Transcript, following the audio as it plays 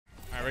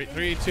Alright,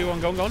 3, 2,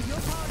 1, going.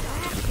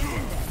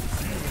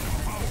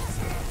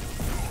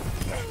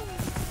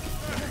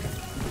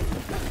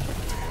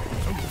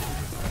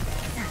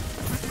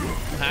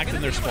 Hacked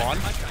in their spawn.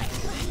 I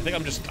think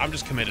I'm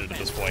just committed at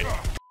this point.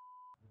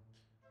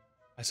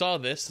 I saw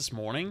this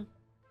morning.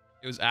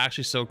 It was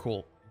actually so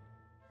cool.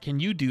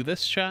 Can you do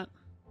this, chat?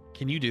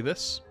 Can you do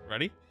this?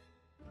 Ready?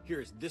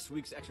 Here's this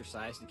week's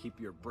exercise to keep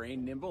your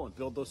brain nimble and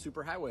build those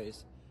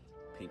superhighways.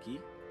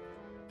 Pinky,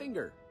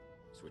 finger.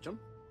 Switch them.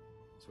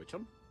 Switch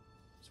them.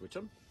 Switch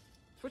them.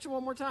 Switch them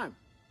one more time.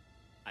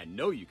 I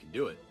know you can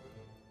do it.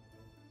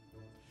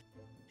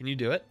 Can you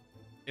do it?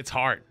 It's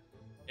hard.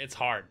 It's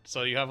hard.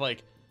 So you have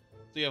like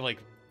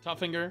top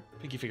finger,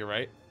 pinky finger,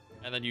 right?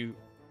 And then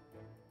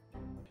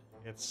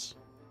it's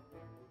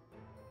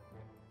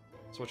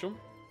switch them.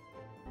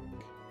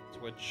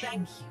 Switch.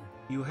 Thank you.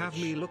 You have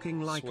me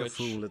looking like Switch. a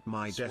fool at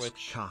my desk,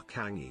 Switch.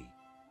 Kragie.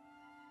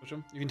 Switch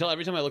them. You can tell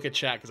every time I look at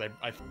chat because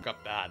I fuck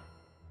up bad.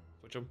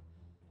 Switch them.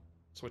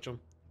 Switch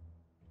them.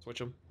 Switch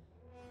them.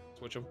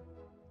 Switch them.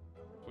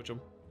 Switch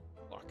them.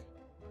 Lock.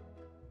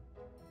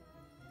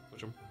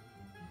 Switch them.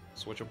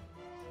 Switch them.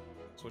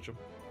 Switch them.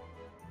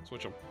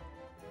 Switch them.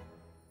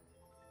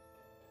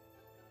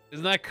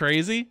 Isn't that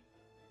crazy?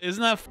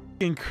 Isn't that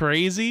fucking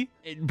crazy?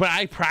 But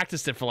I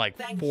practiced it for like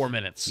 4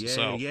 minutes. Yay,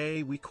 so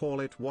yay, we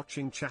call it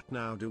watching chat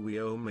now, do we,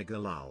 Omega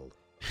lol?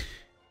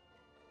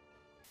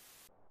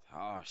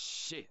 Oh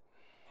shit.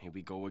 Here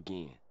we go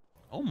again.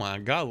 oh my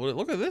god,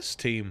 look at this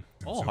team.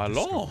 Oh,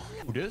 hello.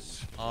 Who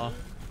this? I'm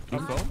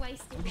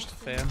just a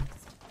fan.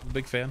 I'm a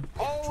big fan.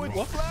 Oh,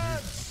 it's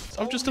Flats!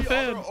 I'm just a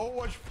fan.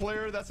 Overwatch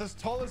player that's as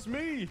tall as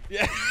me.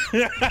 Yeah.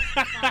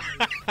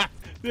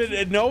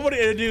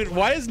 Dude,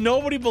 why does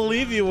nobody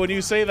believe you when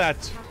you say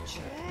that?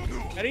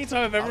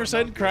 Anytime I've ever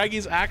said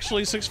Kragie's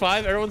actually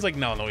 6'5", everyone's like,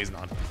 no, he's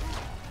not.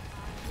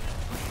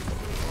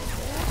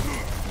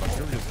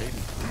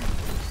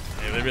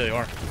 Yeah, they really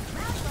are.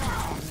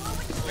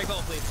 Break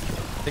ball, please.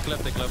 Take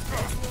left, take left.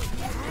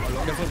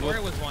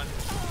 Where was one?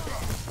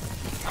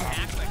 I'm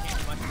hacked, but I can't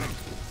do much of it.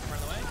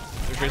 Run away.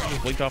 The Tracer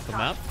just blinked off the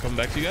map. Coming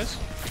back to you guys.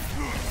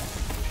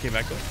 Came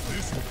back to us.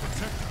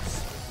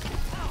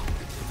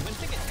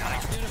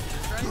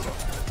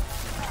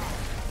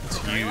 It's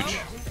huge.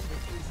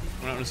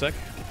 Run out in a sec.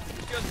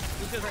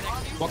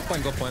 Walk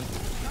point, go point.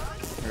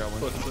 I got one.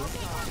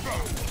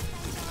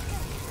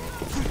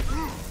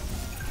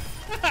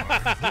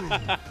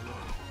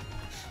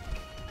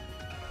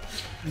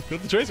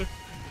 Got the Tracer.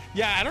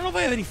 Yeah, I don't know if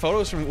I have any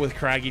photos with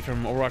Kragie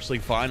from Overwatch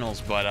League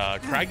Finals, but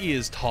Kragie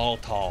is tall.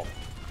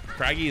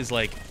 Kragie is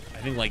like, I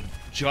think like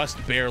just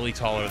barely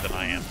taller than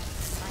I am.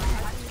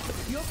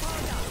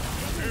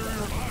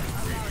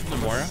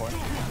 Namora.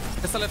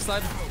 It's the left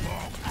side.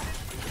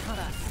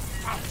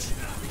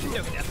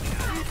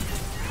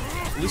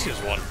 Lucio's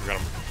one. Got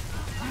him.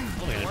 I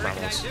don't think any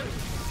problems.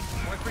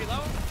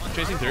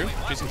 Chasing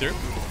through.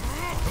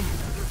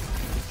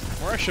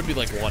 Mora should be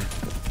like one.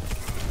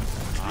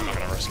 I'm not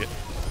gonna risk it.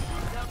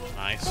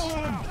 Nice.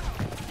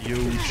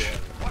 Huge.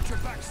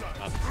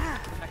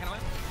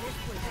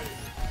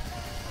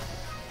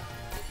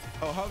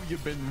 Oh, how have you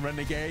been,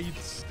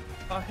 renegades?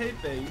 Oh, hey,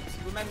 babes.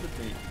 You remembered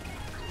me.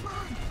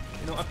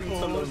 You know, I've been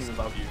so lonely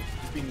without you.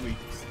 It's been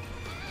weeks.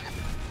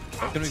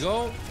 Can we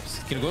go?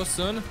 Can we go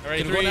soon? All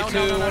right, can 3, 2, 1,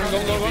 go.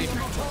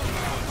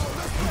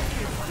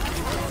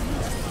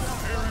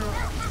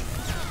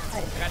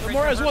 The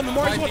more has one. Oh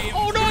no, I got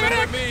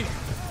it!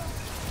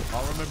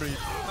 I'll remember you.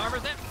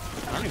 Armor's it.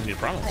 I don't even need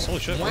problems. Holy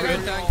shit. One We're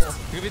good. tanks.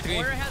 3v3.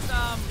 Where has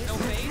no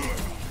fade?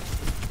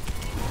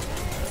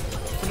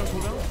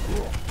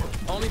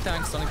 Only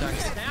tanks, only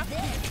tanks.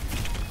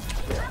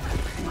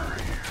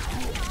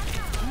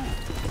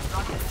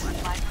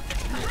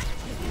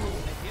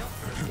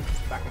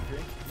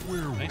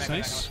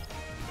 Nice.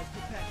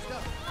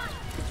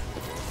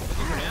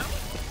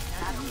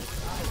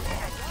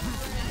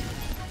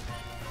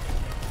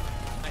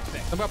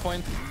 Somewhere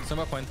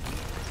point.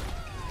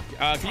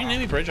 Can you name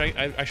me bridge?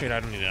 Actually, I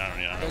don't need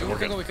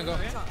it. We can go.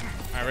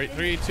 All right,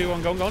 3, 2,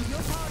 1, going.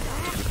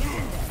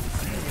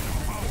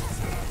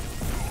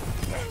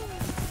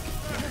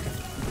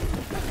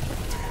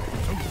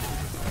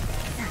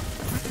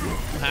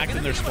 Hacked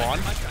in their spawn.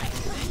 I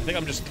think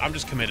I'm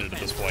just committed at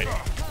this point.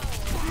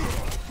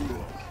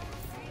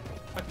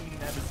 I've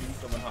never seen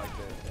someone hack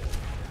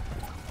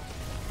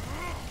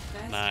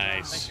there.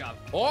 Nice. Job.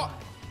 Oh!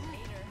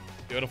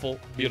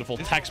 Beautiful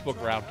textbook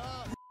round.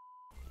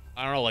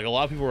 I don't know, like a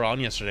lot of people were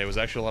on yesterday. It was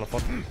actually a lot of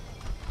fun.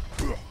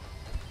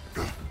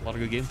 A lot of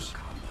good games.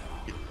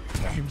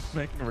 Game's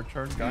making a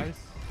return, guys.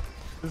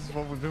 This is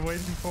what we've been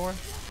waiting for.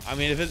 I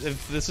mean,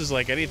 if this is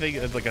like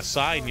anything, like a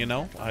sign, you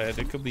know,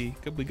 it could be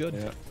good.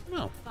 Yeah.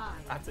 No.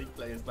 I take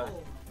players back.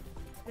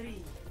 I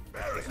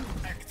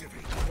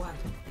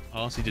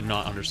honestly did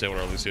not understand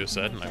what Lucio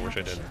said, and I wish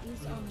I did.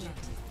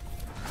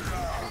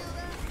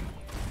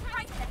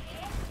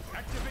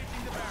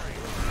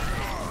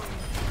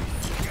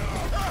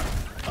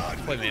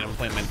 I'm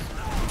playing main.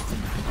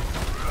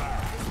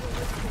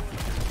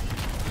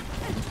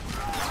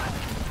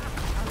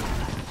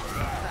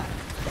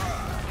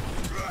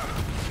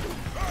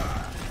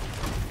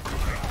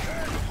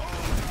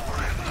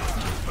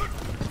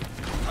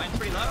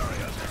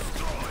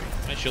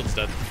 shield's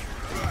dead.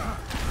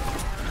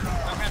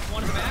 Junkrat's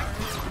one in the back.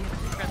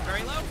 Junkrat's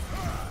very low.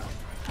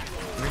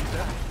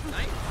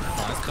 Nice.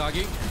 Nice,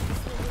 Kragie.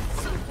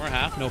 We're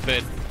half, no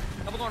fade.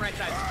 Double going right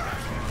side.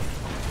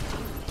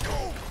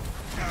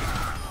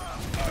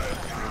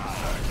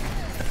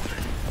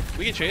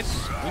 We can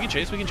chase. We can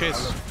chase. We can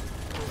chase.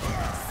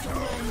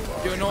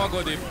 You know I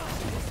go deep.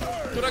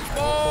 To the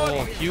spawn!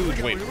 Oh, huge.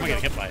 Wait, what am I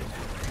getting hit by?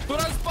 To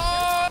the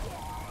spawn!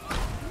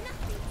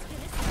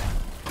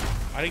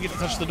 I didn't get to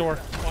touch the door.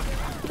 Fuck.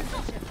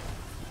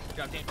 Good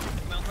job, team.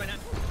 Mount right now.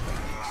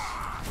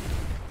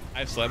 I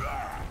have slab.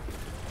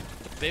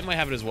 They might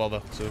have it as well,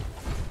 though, so.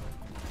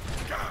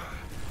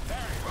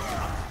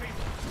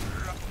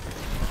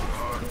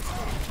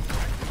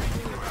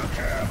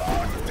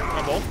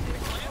 Got both.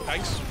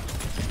 Thanks.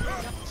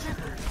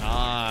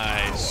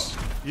 Nice.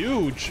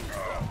 Huge.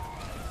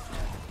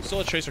 Still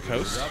a Tracer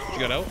Coast. Did you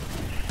get out?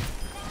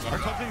 We're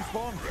touching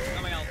spawn.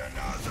 Got my ult.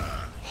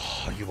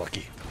 Oh, you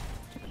lucky.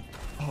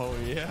 Oh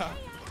yeah.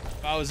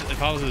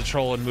 If I was a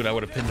troll in mood, I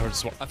would have pinned towards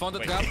swap. I found the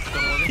Wait. trap.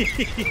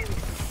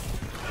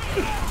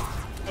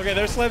 Okay,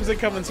 there's slams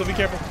incoming, so be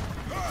careful.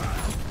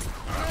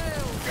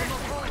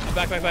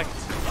 Back, back, back.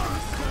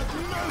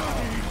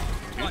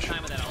 What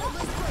time of that ult?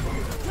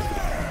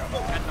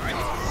 That's alright.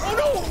 Oh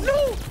no, no!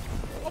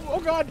 Oh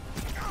god.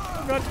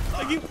 Oh god,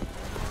 thank you.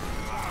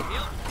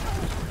 Heal.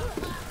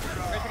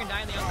 Tracer can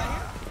die on the outside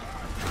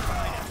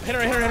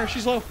here. Hit her,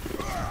 she's low.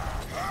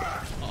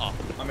 Uh-oh.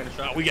 I'm in a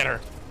shot. Oh, we get her.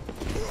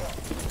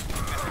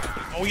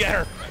 Oh, we get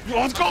her.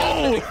 Let's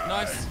go!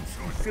 Nice.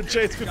 Good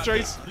chase, good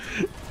chase.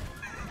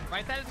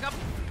 Right side is up.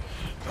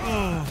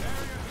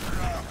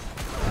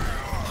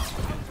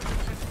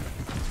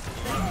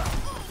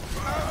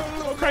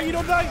 Oh, Kragie,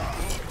 don't die.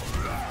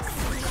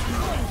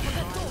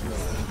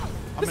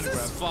 This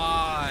is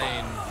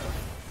fine.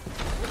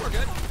 We're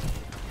good.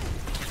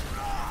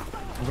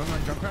 I'm going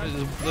on Junkrat.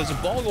 There's a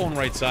ball going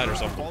right side or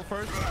something. Ball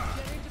first.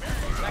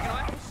 Second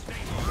away.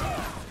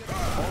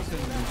 Ball's in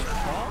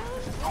spawn.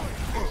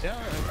 Yeah,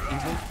 he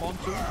will spawn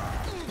too.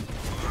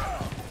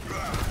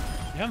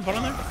 You having fun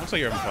in there? Looks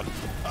like you're having fun.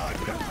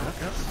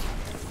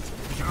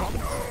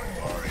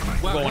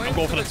 I'm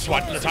going for the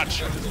swat and the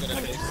touch. I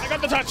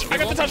got the touch. I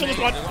got the touch on the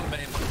swat.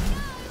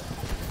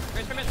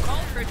 Tracer missed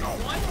call. Tracer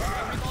one.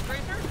 Recall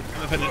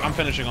Tracer. I'm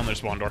finishing on their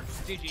spawn door.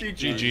 GG.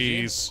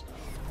 GG's.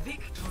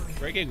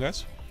 Great game,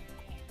 guys.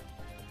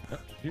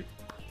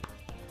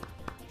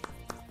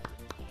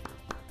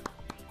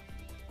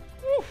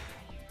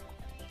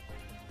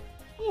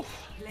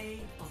 Play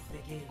of the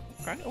game.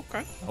 Okay,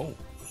 okay. Oh.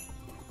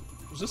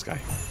 Who's this guy?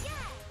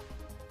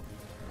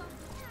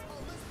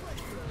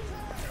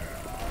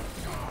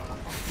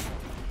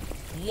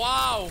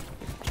 Wow.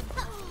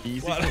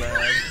 Easy What?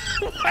 flag.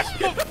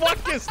 What the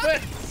fuck is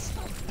this?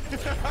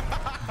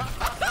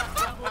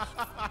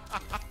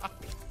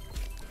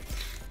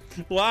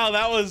 Wow,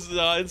 that was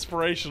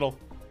inspirational.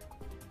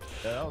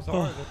 Yeah, that was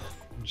hard.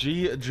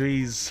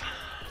 GG's.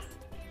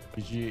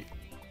 GG.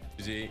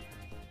 GG.